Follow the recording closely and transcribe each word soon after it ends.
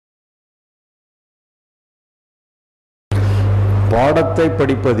பாடத்தை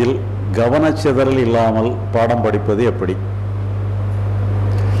படிப்பதில் கவனச்சிதறல் இல்லாமல் பாடம் படிப்பது எப்படி?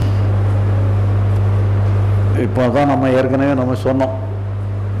 இப்போ தான் நம்ம ஏற்கனவே நம்ம சொன்னோம்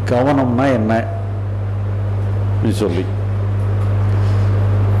கவனம்னா என்ன சொல்லி.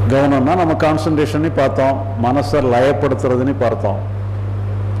 கவனம்னா நம்ம கான்சன்ட்ரேஷன் பார்த்தோம், மனசை லயப்படுத்துறதுன்னு பார்த்தோம்.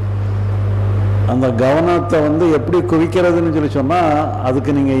 அந்த கவனத்தை எப்படி குவிக்கிறதுன்னு சொல்லி சொன்னால்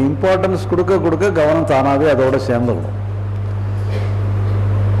அதுக்கு நீங்கள் இம்பார்ட்டன்ஸ் கொடுக்க கொடுக்க கவனம் தானாகவே அதோட சேர்ந்துக்கணும்.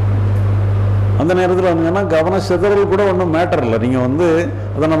 அந்த நேரத்தில் வந்தீங்கன்னா கவன சிதறல் கூட ஒன்றும் மேட்டர் இல்லை. நீங்கள்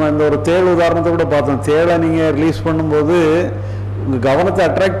அதை நம்ம இந்த ஒரு தேள் உதாரணத்தை கூட பார்த்தோம். தேளை நீங்கள் ரிலீஸ் பண்ணும்போது உங்கள் கவனத்தை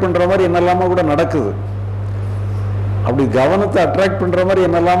அட்ராக்ட் பண்ணுற மாதிரி என்னெல்லாமோ கூட நடக்குது. அப்படி கவனத்தை அட்ராக்ட் பண்ணுற மாதிரி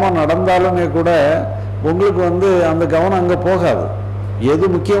என்னெல்லாமோ நடந்தாலுமே கூட உங்களுக்கு அந்த கவனம் அங்கே போகாது. எது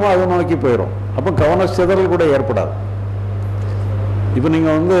முக்கியமோ அதை நோக்கி போயிடும். அப்போ கவன சிதறல் கூட ஏற்படாது. இப்போ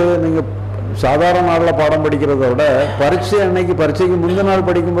நீங்கள் சாதாரண நாளில் பாடம் படிக்கிறத விட பரீட்சை அன்னைக்கு பரீட்சைக்கு முந்தின நாள்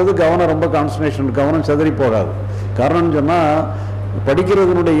படிக்கும்போது கவனம் ரொம்ப கான்சன்ட்ரேஷன், கவனம் சிதறி போகாது. காரணம்னு சொன்னால்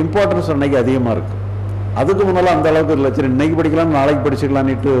படிக்கிறதுனுடைய இம்பார்ட்டன்ஸ் அன்னைக்கு அதிகமாக இருக்குது. அதுக்கு முன்னால் அந்த அளவுக்கு இல்லை. சரி இன்னைக்கு படிக்கலாம் நாளைக்கு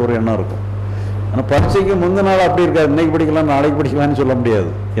படிச்சுக்கலான்ட்டு ஒரு எண்ணம் இருக்கும். ஆனால் பரீட்சைக்கு முந்தின நாள் அப்படி இருக்காது. இன்னைக்கு படிக்கலாம் நாளைக்கு படிக்கலான்னு சொல்ல முடியாது.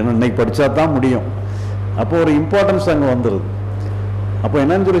 ஏன்னா இன்னைக்கு படித்தா தான் முடியும். அப்போ ஒரு இம்பார்ட்டன்ஸ் அங்கே வந்துடுது. அப்போ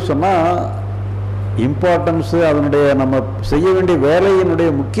என்னன்னு சொல்லி சொன்னால் இம்பார்ட்டன்ஸு அதனுடைய நம்ம செய்ய வேண்டிய வேலையினுடைய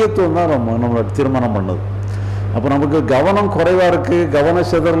முக்கியத்துவம் தான் நம்மளை தீர்மானம் பண்ணுது. அப்போ நமக்கு கவனம் குறைவாக இருக்குது, கவன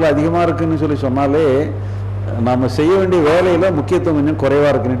சிதறல் அதிகமாக இருக்குதுன்னு சொல்லி சொன்னாலே நம்ம செய்ய வேண்டிய வேலையில் முக்கியத்துவம் கொஞ்சம்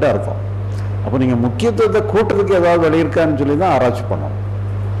குறைவாக இருக்குன்னுட்டு அர்த்தம். அப்போ நீங்கள் முக்கியத்துவத்தை கூட்டுறதுக்கு ஏதாவது வழி இருக்கான்னு சொல்லி தான் ஆராய்ச்சி பண்ணணும்.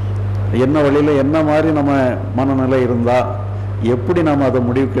 என்ன வழியில் என்ன மாதிரி நம்ம மனநிலை இருந்தால் எப்படி நம்ம அதை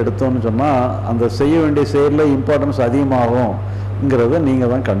முடிவுக்கு எடுத்தோம்னு சொன்னால் அந்த செய்ய வேண்டிய செயலில் இம்பார்ட்டன்ஸ் அதிகமாகுங்கிறத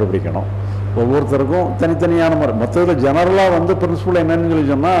நீங்கள் தான் கண்டுபிடிக்கணும். ஒவ்வொருத்தருக்கும் தனித்தனியான முறை. மற்றதில் ஜெனரலாக பிரின்சிபல் என்னன்னு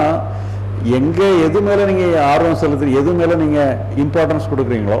சொல்லி சொன்னால் எங்கே எது மேலே நீங்கள் ஆர்வம் செலுத்துறீங்க, எது மேலே நீங்கள் இம்பார்ட்டன்ஸ்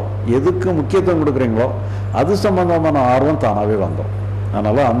கொடுக்குறீங்களோ, எதுக்கு முக்கியத்துவம் கொடுக்குறீங்களோ அது சம்பந்தமான ஆர்வம் தானாகவே வந்துடும்.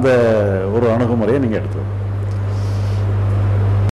 அதனால் அந்த ஒரு அணுகுமுறையை நீங்கள் எடுத்துக்கணும்.